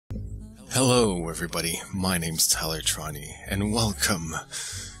Hello everybody, my name's Tyler Tronny, and welcome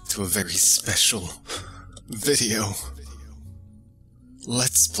to a very special video.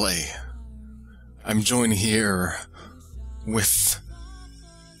 Let's play. I'm joined here with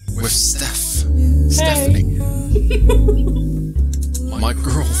Stef. Stephanie. My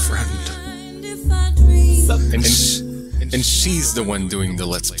girlfriend. And she's the one doing the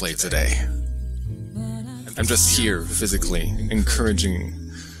Let's Play today. I'm just here physically encouraging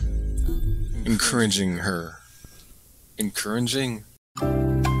her. Encouraging?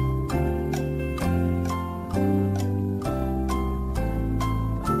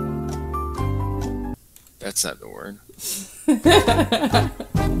 That's not the word.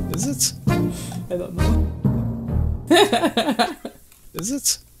 Is it? I don't know. Is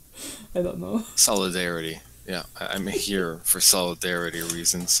it? I don't know. Solidarity. Yeah, I'm here for solidarity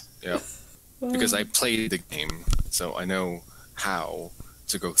reasons. Yeah. Because I played the game, so I know how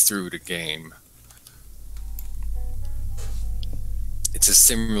to go through the game. It's a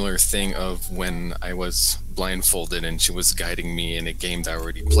similar thing of when I was blindfolded and she was guiding me in a game that I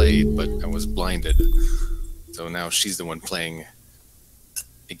already played, but I was blinded. So now she's the one playing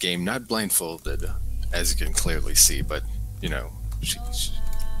a game not blindfolded, as you can clearly see, but, you know,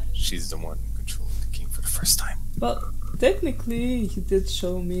 she's the one controlling the game for the first time. Well, technically you did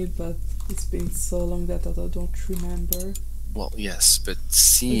show me, but it's been so long that I don't remember. Well, yes, but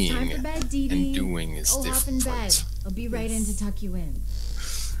seeing bed, Dee Dee. and doing is different. Hop in bed. I'll be right in to tuck you in.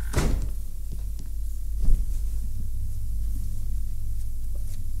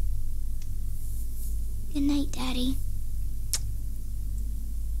 Good night, Daddy.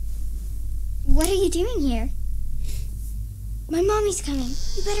 What are you doing here? My mommy's coming.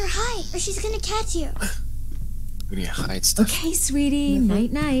 You better hide, or she's gonna catch you. When you hide stuff. Okay, sweetie.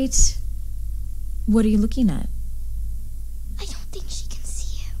 Night-night. What are you looking at? I don't think she can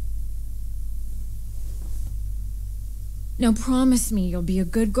see you. Now promise me you'll be a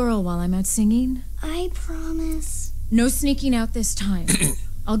good girl while I'm out singing. I promise. No sneaking out this time.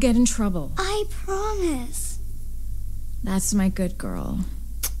 I'll get in trouble. I promise. That's my good girl.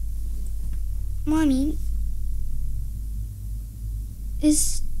 Mommy,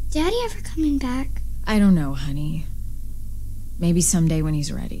 is Daddy ever coming back? I don't know, honey. Maybe someday when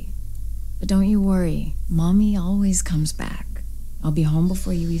he's ready. But don't you worry. Mommy always comes back. I'll be home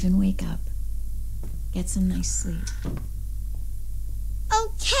before you even wake up. Get some nice sleep.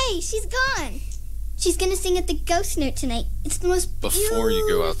 Okay, she's gone. She's gonna sing at the Ghost Note tonight. It's the most Before you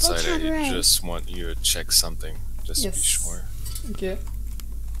go outside, cabaret. I just want you to check something, just to be sure. Okay.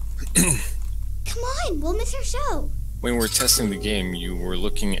 Come on, we'll miss our show. When we're testing the game, you were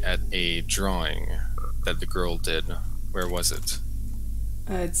looking at a drawing that the girl did. Where was it?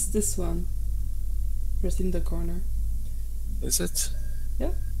 It's this one. Right in the corner. Is it?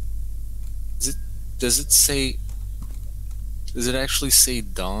 Yeah. Does it say... Does it actually say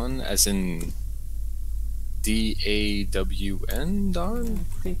Dawn, as in... D-A-W-N? Dawn?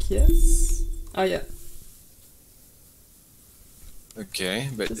 I think yes. Oh yeah. Okay,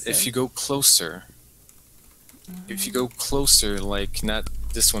 but if you go closer... If you go closer, like, not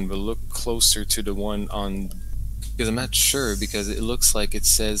this one, but look closer to the one on... Because I'm not sure, because it looks like it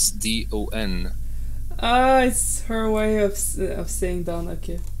says D-O-N. Ah, it's her way of saying down,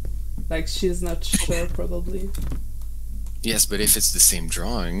 okay. Like, she's not sure, probably. Yes, but if it's the same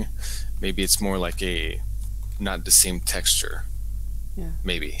drawing, maybe it's more like a... Not the same texture. Yeah.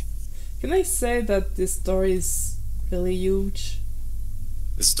 Maybe. Can I say that this door is really huge?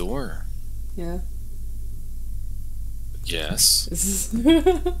 This door? Yeah. Yes. This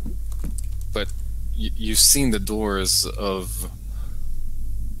is But you've seen the doors of,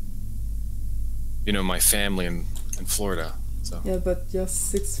 you know, my family in Florida. So. yeah, but you're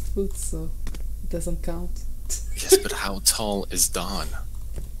 6 foot, so it doesn't count. Yes, but how tall is Dawn?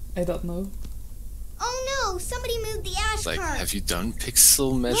 I don't know. Oh no, somebody moved the ash Like, cart. have you done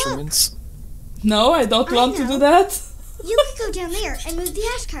pixel measurements? No, I don't want to know. do that. You could go down there and move the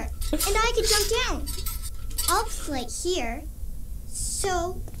ash cart, and I could jump down. I'll play here,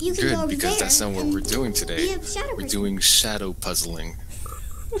 so you can go Good, over because there. that's not what and we're doing today. be a shadow We're person. doing shadow puzzling.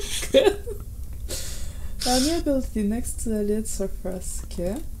 New ability next to the lid surface,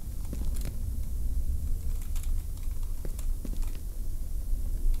 okay.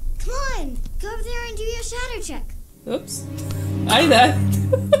 Come on, go over there and do your shadow check. Oops. I died.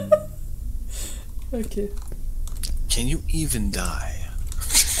 Okay. Can you even die?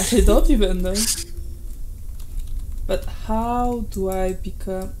 I don't even know. But how do I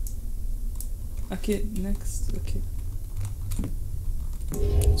become... Okay, next, okay.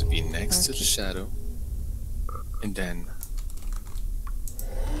 To be next to the shadow. And then...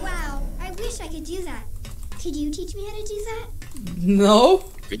 Wow, I I could do that. Could you teach me how to do that? No.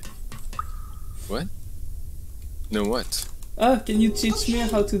 What? No, what? Can you teach me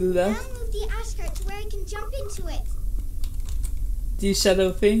how to do that? Now move the ash cart to where I can jump into it. The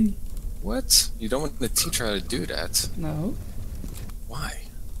shadow thing? What? You don't want to teach her how to do that? No. Why?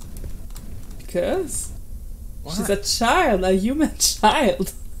 Because Why? she's a child, a human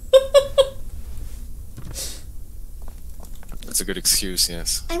child. That's a good excuse,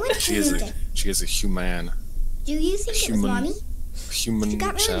 yes. I went She to is move a it. she is a human. Do you think it was Mommy? Human She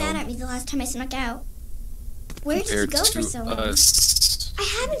got really child. mad at me the last time I snuck out. Where did you Compared go to for so long? us I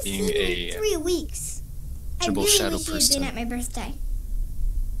haven't being seen you a in 3 weeks. I triple really shadow wish you had person. been at my birthday.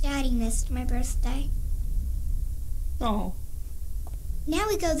 Daddy missed my birthday. Oh. Now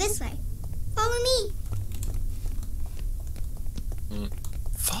we go this way. Follow me.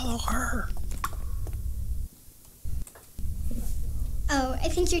 Follow her. Oh, I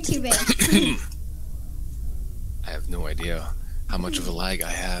think you're too big. I have no idea how much of a lag I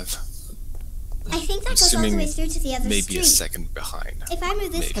have. I think that goes all the Assuming way through to the other Maybe street. a second behind. If I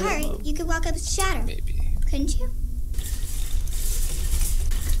move this Maybe. cart, you could walk up its shadow. Maybe. Couldn't you?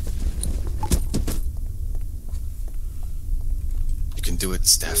 You can do it,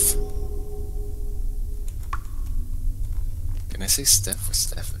 Steph. Can I say Steph or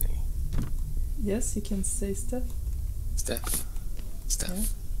Stephanie? Yes, you can say stuff. Steph. Steph.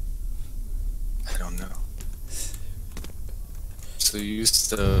 Yeah. I don't know. So you used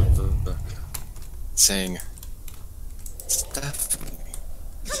to saying Stephanie.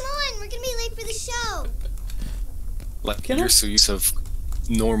 Come on, we're gonna be late for the show. Like Can you're I? so used to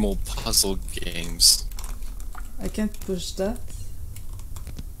normal puzzle games. I can't push that.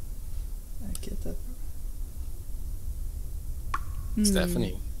 I get that.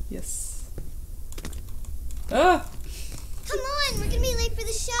 Stephanie. Yes. Ah! Come on, we're gonna be late for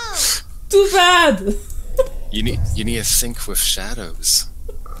the show. Too bad! You need to think with shadows.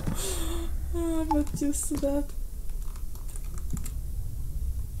 I'm not used to that.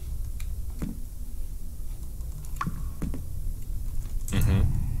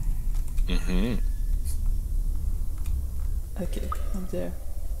 Okay, I'm there.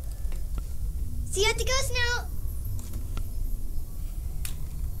 See you at the ghost now.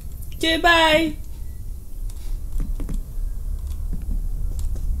 Okay, bye!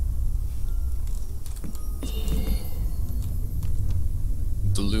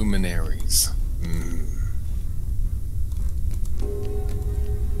 The luminaries.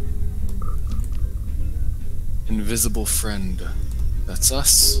 Invisible friend. That's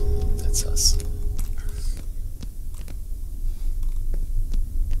us. That's us.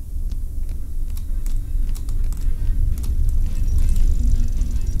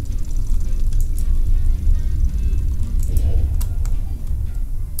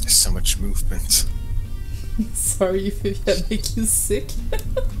 There's so much movement. Sorry if I make you sick.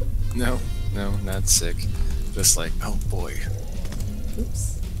 No, not sick. Just like, oh boy.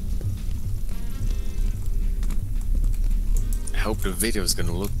 Oops. I hope the video is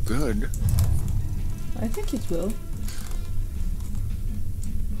gonna look good. I think it will.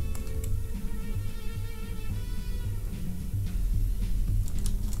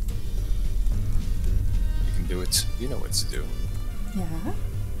 You can do it. You know what to do. Yeah.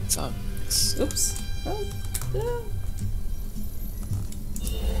 It's obvious. Oops. Oh, yeah.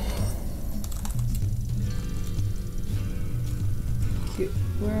 Okay,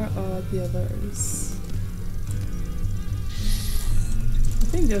 where are the others? I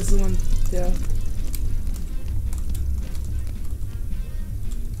think there's one there.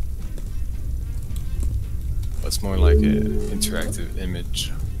 It's more like an interactive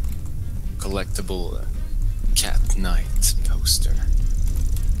image. Collectible Cat Night poster.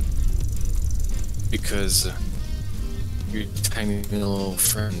 Because your tiny little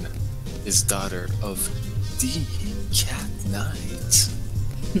friend is daughter of the Cat Knight.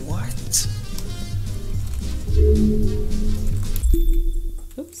 What?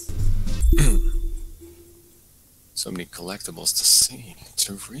 Oops. So many collectibles to see,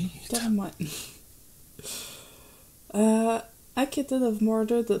 to read. Don't mind. I could have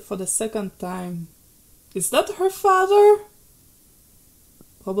murdered it for the second time. Is that her father?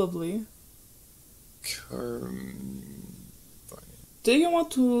 Probably. Do you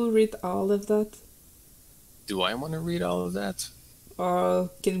want to read all of that? Do I want to read all of that? Or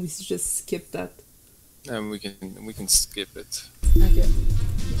can we just skip that? No, we can skip it. Okay.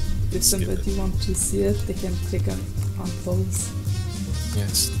 If Skip somebody it. wants to see it, they can click on pause.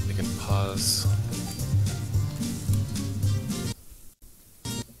 Yes, they can pause.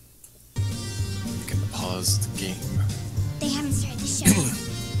 They can pause the game. They haven't started the show.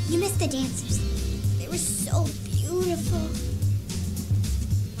 You missed the dancers. They were so beautiful.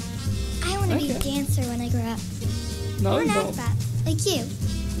 I want to be a dancer when I grow up. No, or an you don't. acrobat, like you.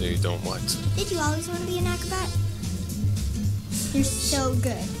 No, you don't what? Did you always want to be an acrobat? You're so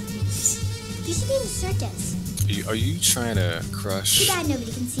good. You should be in the circus. Are you trying to Too crush bad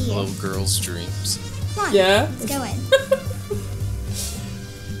nobody can see you. little girls' dreams? Come on, Yeah. let's go in.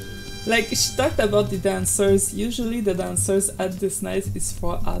 Like, she talked about the dancers. Usually the dancers at this night is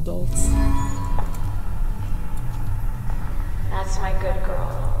for adults. That's my good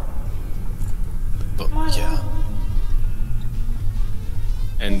girl. But yeah.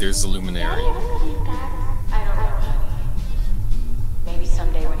 And there's the luminary. I don't know, honey. Maybe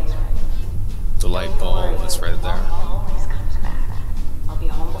someday when he's ready. The light bulb is right there. He always comes back. I'll be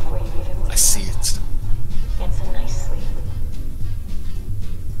home before you even wake I see up. it. Get some nice sleep.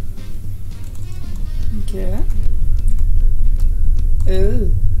 Okay.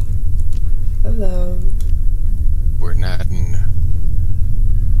 Ooh. Hello. We're not in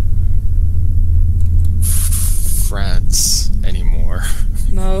France anymore.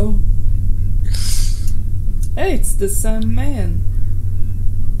 No. Hey, it's the same man.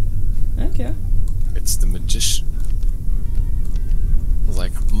 Okay. It's the magician.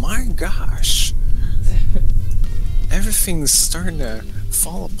 Like, my gosh. Everything's starting to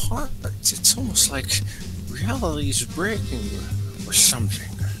fall apart. It's almost like reality's breaking or something.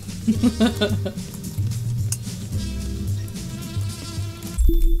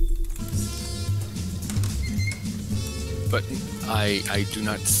 But I do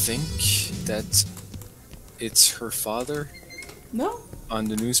not think that it's her father No? on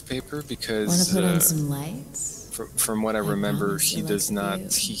the newspaper Want because to put on some lights? from what I remember, promise he you'll does like not.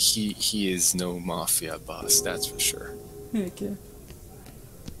 the He is no mafia boss. That's for sure. Okay.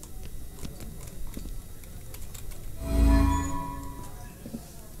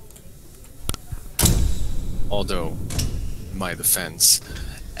 Although, in my defense,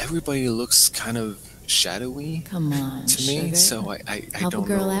 everybody looks kind of shadowy Come on, to me, sugar. so I Help a don't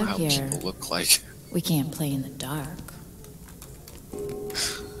girl know out how here. people look like. We can't play in the dark.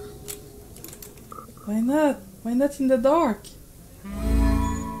 Why not? Why not in the dark?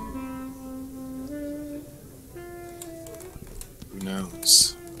 Who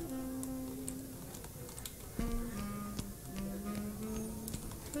knows?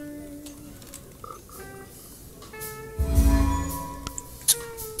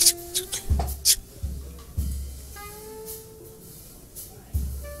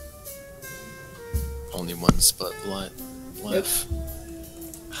 Only one split left.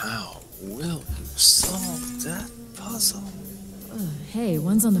 How will you solve that puzzle? Hey,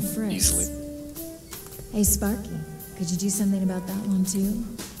 one's on the fritz. Easily. Hey, Sparky, could you do something about that one too?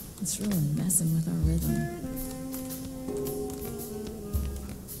 It's really messing with our rhythm.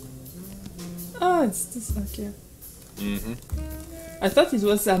 Oh, it's this. Okay. Mm-hmm. I thought it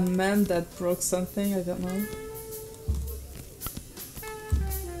was a man that broke something. I don't know.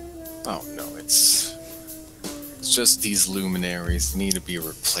 Oh no, it's just these luminaries need to be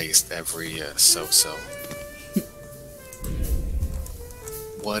replaced every so-so.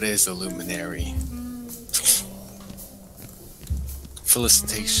 What is a luminary?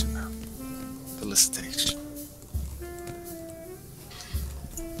 Felicitation. Felicitation.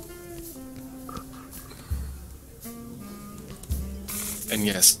 And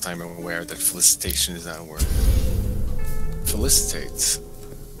yes, I'm aware that felicitation is not a word. Felicitate.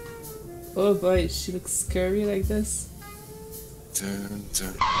 Oh boy, she looks scary like this. Dun,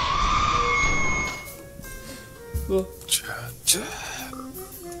 dun. Whoa. Cha, cha.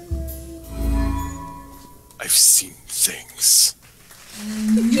 I've seen things.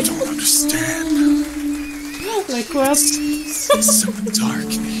 You don't understand. Like what? It's so dark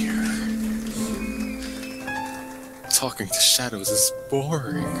in here. Talking to shadows is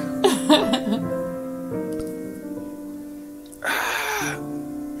boring.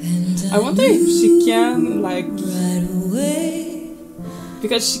 I wonder if she can, like,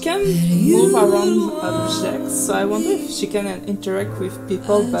 because she can move around objects, so I wonder if she can interact with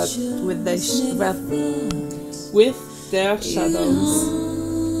people, but with their shadows.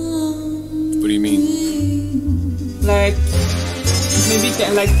 What do you mean? Like, maybe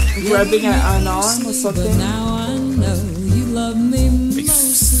like grabbing an arm or something.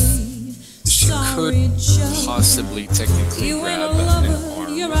 She could possibly technically grab an arm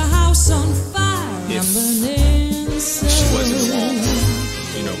if she wasn't all,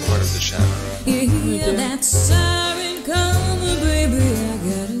 part of the shadow.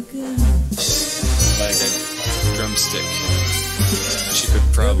 Like a drumstick. She could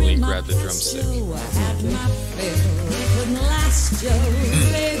probably grab the drumstick.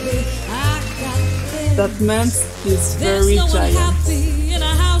 that man is very giant.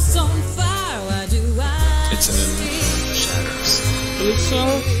 It's an illusion of shadows. Are you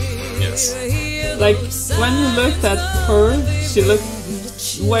sure? Yes. Like, when you looked at her, she looked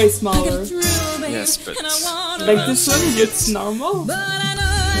way smaller. Yes, but Like, this one looks normal. as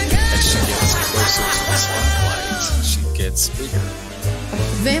she gets closer to the spotlight, she gets bigger.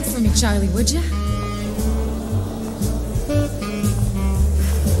 Vamp for me, Charlie, would ya?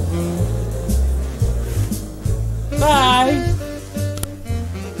 Bye!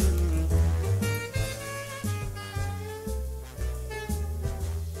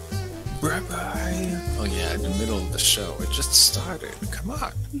 Bye-bye. Oh yeah, in the middle of the show. It just started. Come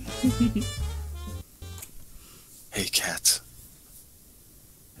on. Hey, Cat.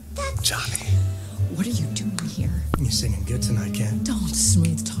 Johnny. What are you doing here? You're singing good tonight, Ken. Don't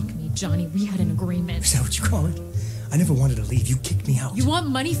smooth talk me, Johnny. We had an agreement. Is that what you call it? I never wanted to leave. You kicked me out. You want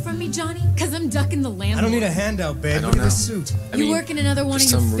money from me, Johnny? Cause I'm ducking the landlord. I don't need a handout, babe. I Look don't at this suit. You work in another one for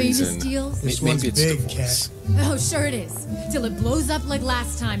of your some famous reason, deals? This maybe one's it's big, the voice. Oh, sure it is. Till it blows up like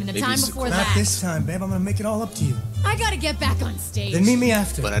last time and the Maybe time it's the before Not that. this time, babe. I'm gonna make it all up to you. I gotta get back on stage. Then meet me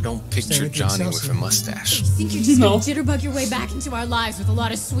after. But I don't picture anything Johnny else with a here? mustache. You think you're just No. gonna jitterbug your way back into our lives with a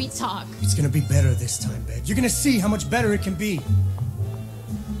lot of sweet talk? It's gonna be better this time, babe. You're gonna see how much better it can be.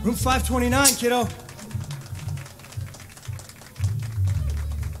 Room 529, kiddo.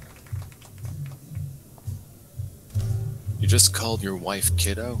 You just called your wife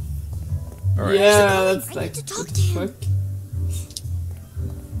kiddo? Alright. Yeah, that's I like, need to talk what to him. the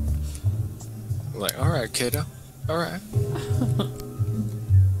fuck? Like, alright, kiddo. Alright.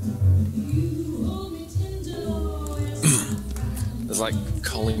 It's like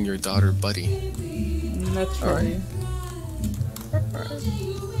calling your daughter buddy. Not really.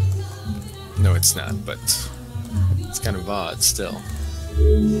 No, it's not, but it's kind of odd still.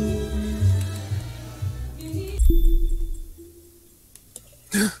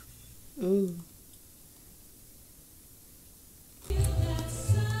 Ooh.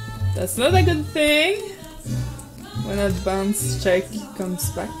 That's not a good thing when a bounce check comes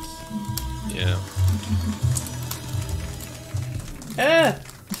back. Yeah. Ah!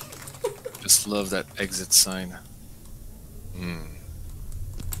 Just love that exit sign.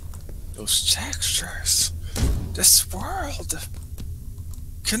 Those textures. This world.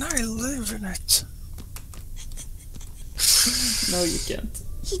 Can I live in it? No, you can't.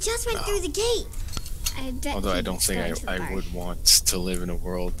 He just went through the gate. I bet Although I he don't was think going to the I bar. would want to live in a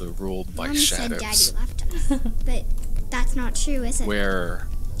world ruled by Mom said shadows. Daddy left us, but that's not true, is it? Where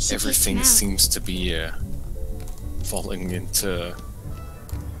She kicked him everything out. seems to be falling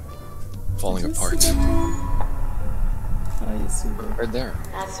apart. Oh, you see that? Right there.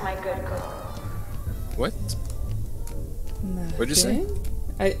 That's my good girl. What? What'd you say? Nothing?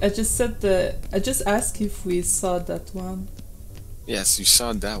 I just said I just asked if we saw that one. Yes, you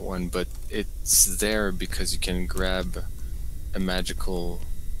saw that one, but it's there because you can grab a magical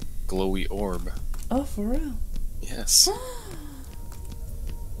glowy orb. Oh, for real? Yes.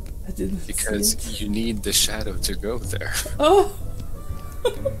 I didn't see Because it. you need the shadow to go there. Oh!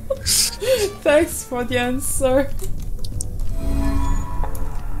 Thanks for the answer.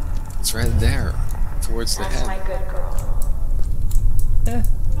 It's right there, towards the That's my head. good girl. Is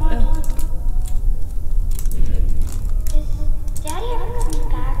Daddy ever coming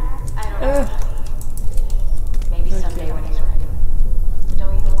back? I don't know. Uh, Maybe someday when he's ready.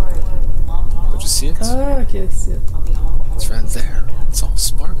 Don't even worry. Mommy Did you see it? oh, okay, I see it. I'll be home before It's right there. It's all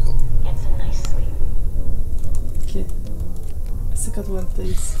sparkly. Get some nice sleep. Okay. A second one,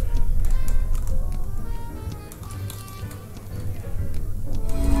 please.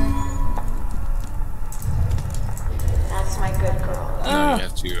 That's my good girl. No,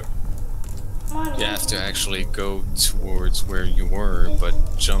 Ah. you have to actually go towards where you were, but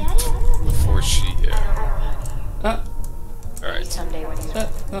jump before she. Ah, Alright. Someday when he's ready.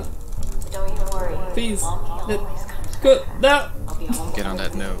 ah. Don't even worry. Please. Mommy Let- always comes back. Go, no! I'll be home Get on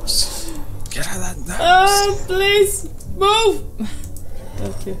that nose. Get on that nose. Ah, please! Move!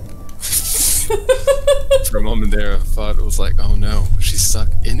 Okay. For a moment there, I thought it was like, oh no, she's stuck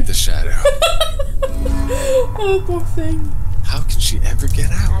in the shadow. Oh, poor thing. How can she ever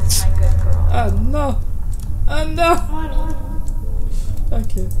get out? That's my good girl. Oh, no! Oh, no!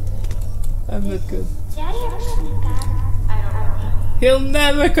 Okay. I'm not good. Daddy ever coming back? I don't know, honey. He'll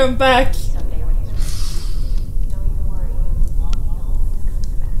never come back! Someday when he's ready. Don't even worry. Mommy always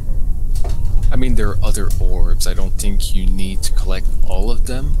comes back. I mean, there are other orbs. I don't think you need to collect all of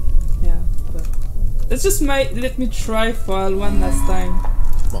them. Yeah, but... Let's just let me try for one last time.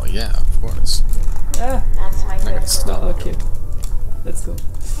 Well, yeah, of course. Ah! That's my I'm not good gonna girl. stop. Okay. Let's go.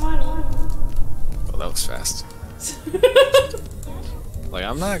 Well, that was fast. Like,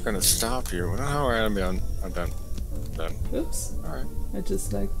 I'm not gonna stop you. Alright, I'm done. I'm done. Oops. Alright. I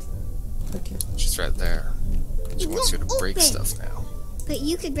just liked. Okay. She's right there. She wants you to break Open. stuff now. But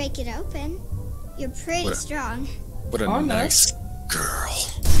you could break it open. You're pretty What a- strong. What a Oh, no. nice girl.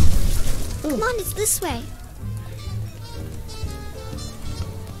 Come on, it's this way.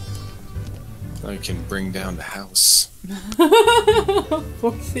 Now you can bring down the house.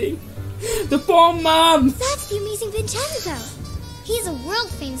 Poor thing. The poor mom! That's the amazing Vincenzo. He's a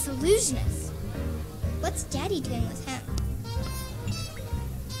world-famous illusionist. What's Daddy doing with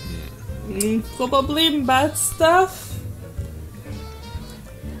him? Probably bad stuff.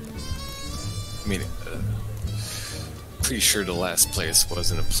 I mean, pretty sure the last place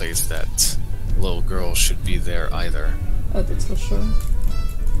wasn't a place that little girl should be there either. Oh, that's for sure.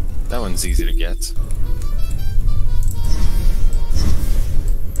 That one's easy to get.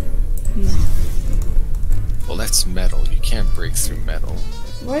 Well, that's metal. You can't break through metal.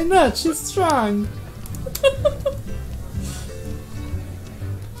 Why not? She's strong.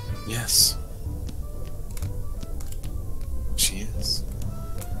 Yes. She is.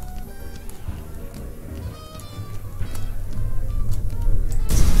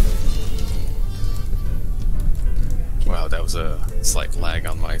 Wow, that was a slight lag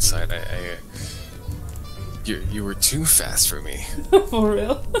on my side. You were too fast for me. For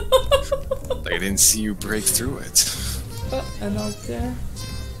real. Like, I didn't see you break through it. Oh, and out there.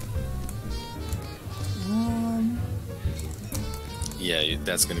 Yeah,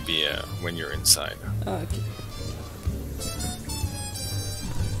 that's gonna be when you're inside. Okay.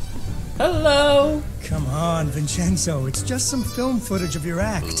 Hello. Come on, Vincenzo. It's just some film footage of your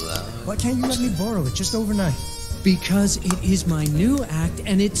act. Why can't you let me borrow it just overnight? Because it is my new act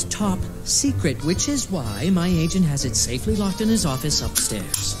and it's top secret, which is why my agent has it safely locked in his office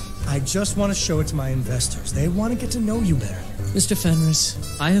upstairs. I just want to show it to my investors. They want to get to know you better. Mr.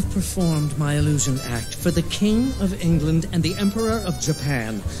 Fenris, I have performed my illusion act for the King of England and the Emperor of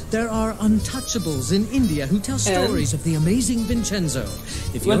Japan. There are untouchables in India who tell stories of the amazing Vincenzo.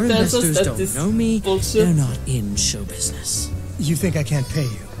 If What your tells us investors that don't this know me, bullshit- they're not in show business. You think I can't pay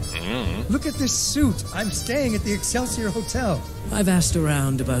you? Look at this suit. I'm staying at the Excelsior Hotel. I've asked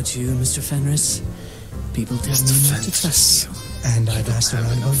around about you, Mr. Fenris. People tell Mr. me not to Fenris. trust you. And I've asked have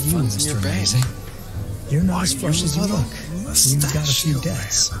around about enough you, funds in Mr. your bank. Amazing. You're not Are as fresh you as you little look. You've got a few mustachio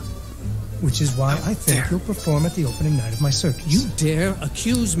debts. man? Which is why I think dare. you'll perform at the opening night of my circus. You dare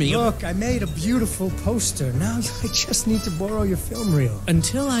accuse me of... Look, I made a beautiful poster. Now I just need to borrow your film reel.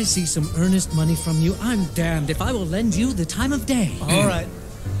 Until I see some earnest money from you, I'm damned if I will lend you the time of day. All right.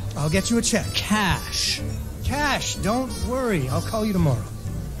 I'll get you a check. Cash. Cash, don't worry. I'll call you tomorrow.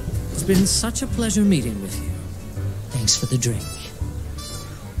 It's been such a pleasure meeting with you. Thanks for the drink.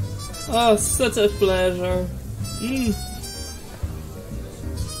 Oh, such a pleasure.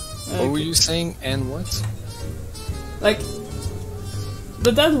 What were you saying, and what? Like,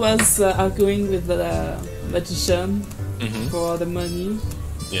 the dad was arguing with the magician for the money.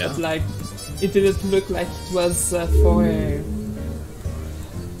 Yeah. But, like, it didn't look like it was for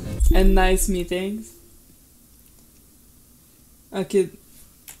a nice meeting. Okay.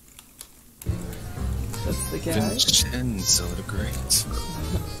 That's the guy. Vincenzo the Great.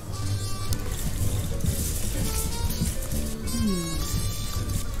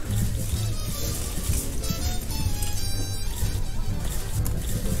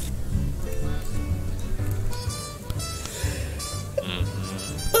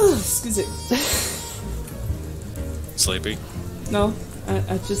 Oh, excuse me. Sleepy? No,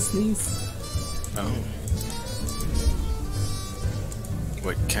 I just sneezed. Oh.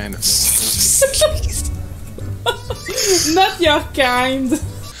 What kind of... Not your kind.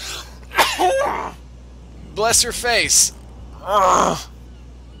 Bless your face. Ugh.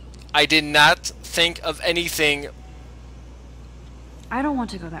 I did not think of anything. It I don't want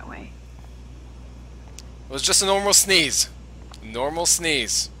to go that way. was just a normal sneeze. Normal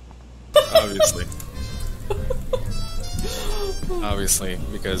sneeze. Obviously. Obviously,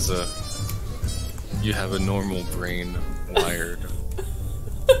 because you have a normal brain wired.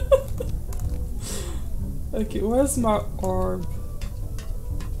 Okay, where's my orb?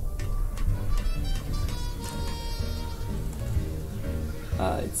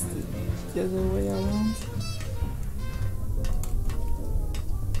 Ah, it's the other way around.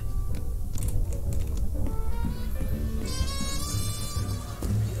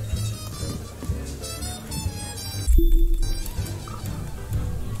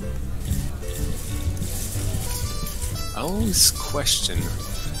 I always question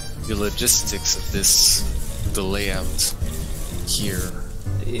the logistics of this, the layout here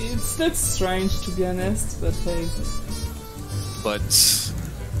It looks strange, to be honest, but hey. But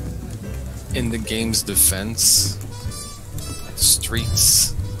in the game's defense,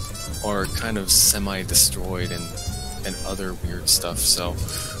 streets are kind of semi-destroyed and other weird stuff, so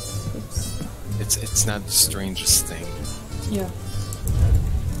it's not the strangest thing. Yeah.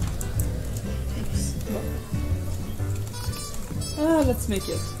 Let's make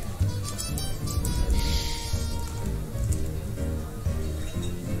it.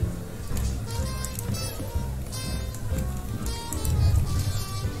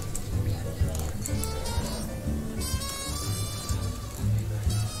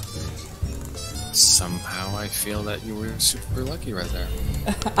 Somehow I feel that you were super lucky right there.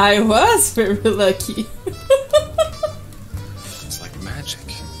 I was very lucky. It's like magic.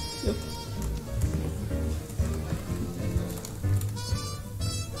 Yep.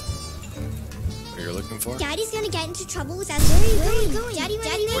 What are you looking for? Daddy's gonna get into trouble without Where are you going? Daddy,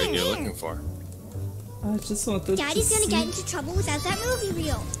 What are you looking for? I just wanted Daddy's to gonna see get into trouble without that movie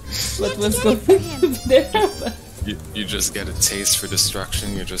reel. what We have was to going get it for him. there. You just get a taste for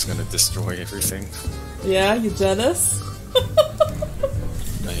destruction, you're just gonna destroy everything. Yeah, you jealous?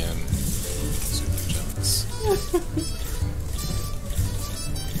 I am super jealous.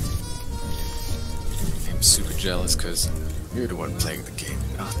 I'm super jealous because you're the one playing the game,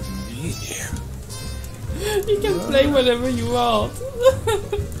 not me. You can play whatever you want.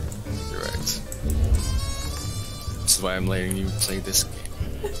 You're right. This is why I'm letting you play this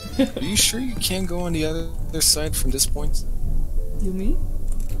game. Are you sure you can't go on the other side from this point? You mean?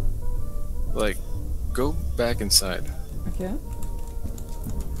 Like, go back inside. Okay.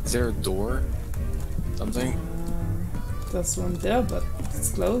 Is there a door? Something? There's one there, but it's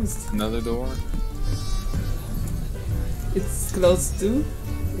closed. Another door? It's closed too,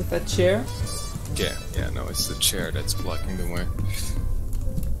 with a chair. Yeah, no, it's the chair that's blocking the way.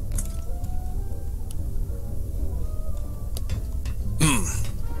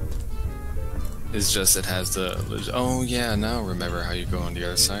 It's just it has the. Oh yeah, now remember how you go on the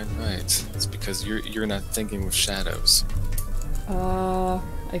other side, right? It's because you're not thinking with shadows.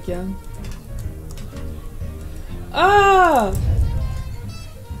 Again. Ah!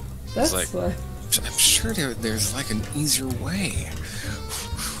 That's like- why. I'm sure there's like an easier way.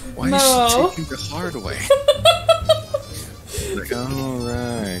 Why No. is she taking the hard way? Like, oh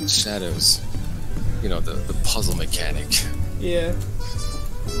right, shadows. You know, the puzzle mechanic. Yeah.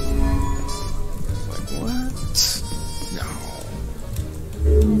 Like, what? No.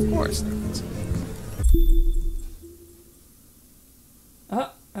 Of course not.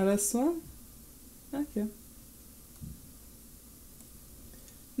 Ah, a last one? Okay.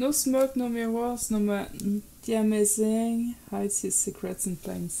 No smoke, no mirrors, no mountain. The amazing hides his secrets in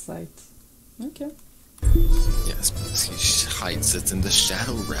plain sight. Okay. Yes, because he hides it in the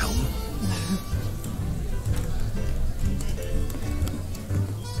shadow realm.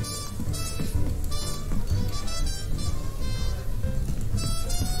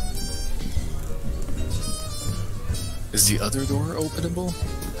 Is the other door openable?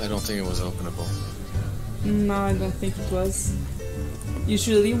 I don't think it was openable. No, I don't think it was.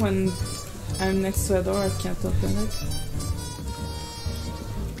 Usually when I'm next to a door, I can't open it.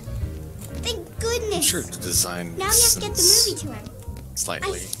 Thank goodness. I'm sure the design Now we have to get the movie to him.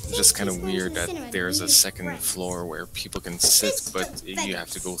 slightly. I It's just kind think of he's going weird to the that cinema to there's meet a his second friends. floor where people can sit, but you have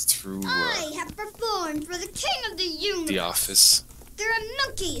to go through I have performed for the king of the universe. the office. There are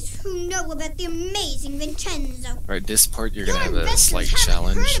monkeys who know about the amazing Vincenzo. Right, this part you're gonna Your have a investors slight haven't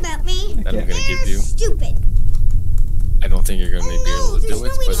challenge heard about me. that I'm gonna They're give you. stupid. I don't think you're gonna be Oh, no, able to do there's it,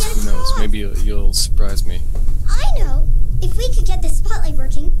 no way but to who get knows? caught. Maybe you'll surprise me. I know. If we could get the spotlight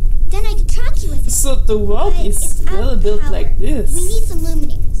working, then I could track you with it. So the world But is it's out really of built power. like this. We need some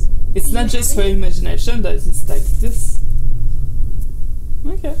luminaires. It's Do not you just have her it? imagination that it's like this.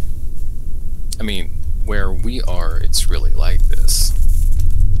 Okay. I mean, where we are, it's really like this.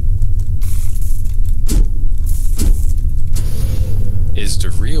 Is the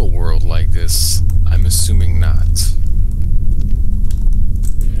real world like this? I'm assuming not.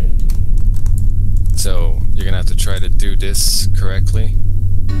 So, you're gonna have to try to do this correctly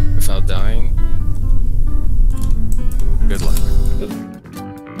without dying.